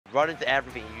run into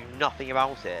everything, you do nothing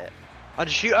about it. I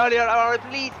just shoot earlier,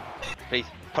 please. Please,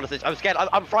 Pulisic, I'm scared,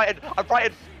 I'm frightened, I'm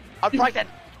frightened. I'm frightened.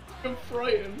 You're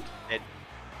frightened. In.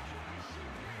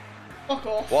 Fuck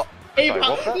off. What?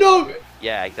 Abraham, sorry, what no!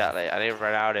 Yeah, exactly. I think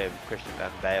Ronaldo and Christian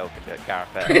and Bale can do a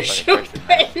character. Christian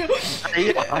Bale!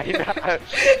 Yeah, I know.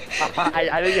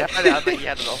 I think you had it. I think you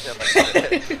had it off.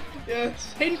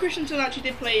 Yes. Hayden Christensen actually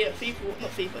did play at FIFA,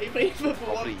 not FIFA, he played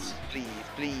football once.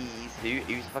 Please. Who's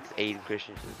the fuck's Aiden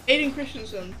Christensen? Hayden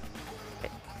Christensen.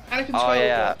 Anakin Oh, Skywalker.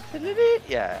 yeah.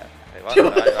 Yeah. Wait, what?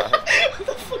 What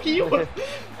the fuck are you on?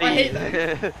 I hate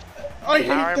that. I hate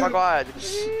Harry them. Maguire.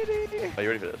 Are you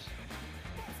ready for this?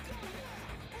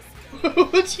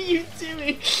 What are you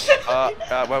doing? Well,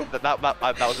 that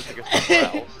was just like a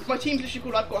somewhere else. My team's literally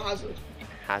called I've Got Hazard.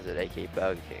 Hazard, aka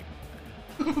Burger King.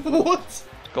 What?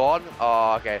 Gone?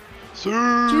 Oh, okay. Sue!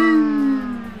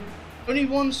 Only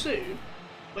one Sue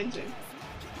wins it.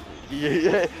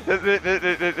 Yeah. But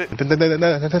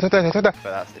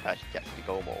that's if actually gets to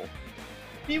go more.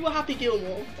 If you were Happy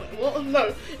Gilmore, what?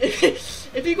 No. If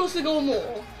you got to go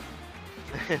more,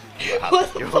 where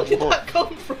the fuck did that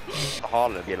come from?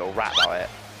 Harlan be a little rat about it.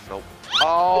 Nope.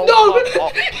 Oh, no!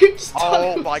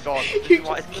 Oh my god. This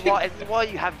is why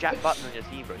you have Jack Button on your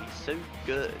team, bro. He's so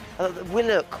good.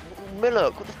 Willock,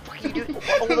 what the fuck are you doing?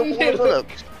 All the Willock.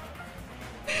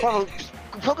 Bro, just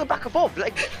plug it back and forth.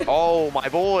 Like, oh, my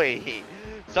boy.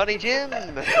 Sonny Jim.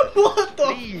 What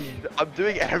the? Please, I'm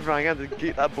doing everything I can to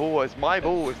get that ball. It's my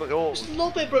ball. It's not yours. Just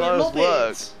lob it, bro. Lob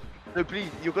it. No, please.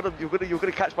 You're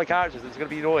gonna catch my characters. It's gonna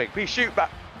be annoying. Please shoot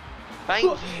back. Thank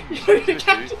you. Your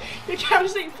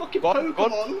characters ain't fucking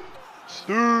Pokemon.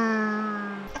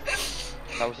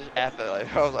 That was just effort. Like,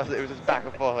 it was just back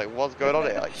and forth. Like, what's going on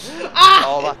here? Like, ah!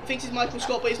 Oh, that... Thinks he's Michael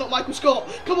Scott, but he's not Michael Scott.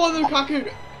 Come on,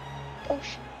 Lukaku. Oh,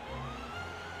 shit.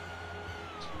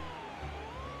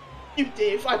 You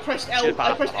did. I pressed L.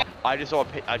 I just saw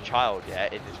a child, yeah,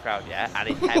 in this crowd, yeah, and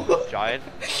his head was giant.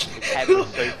 His head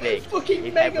was so big. Fucking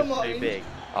his mega head was mind. so big.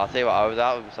 I'll tell you what, I was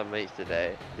out with some mates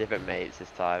today, different mates this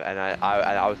time, and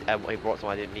he brought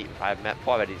someone I didn't meet. I met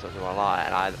before I did something online,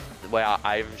 and I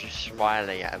was just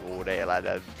smiling at him all day, like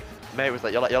that. Mate was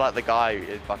like, you're like the guy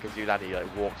in fucking Zoolander, he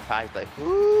like walks past, like,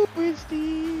 ooh,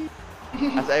 Winsty.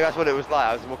 That's what it was like.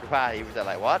 I was walking past, he was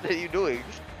like, what are you doing?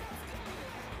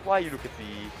 Why are you looking at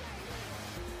me?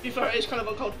 To be fair, it's kind of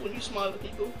uncomfortable when you smile at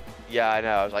people. Yeah, I know.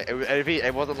 I was like,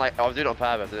 it wasn't like I was doing it on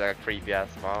purpose. I was doing like a creepy ass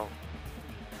smile.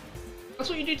 That's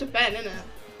what you do to Ben, isn't it?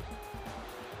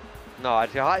 No, I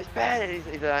just go, hi, it's Ben. And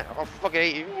he's like, oh, fucking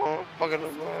hate you. Oh, fucking.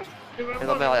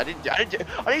 And I'm like, I didn't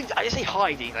say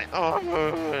hi. He's like,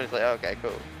 oh. It's like, okay,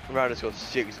 cool. Ronaldo scored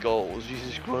 6 goals.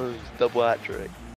 Jesus Christ, double hat trick.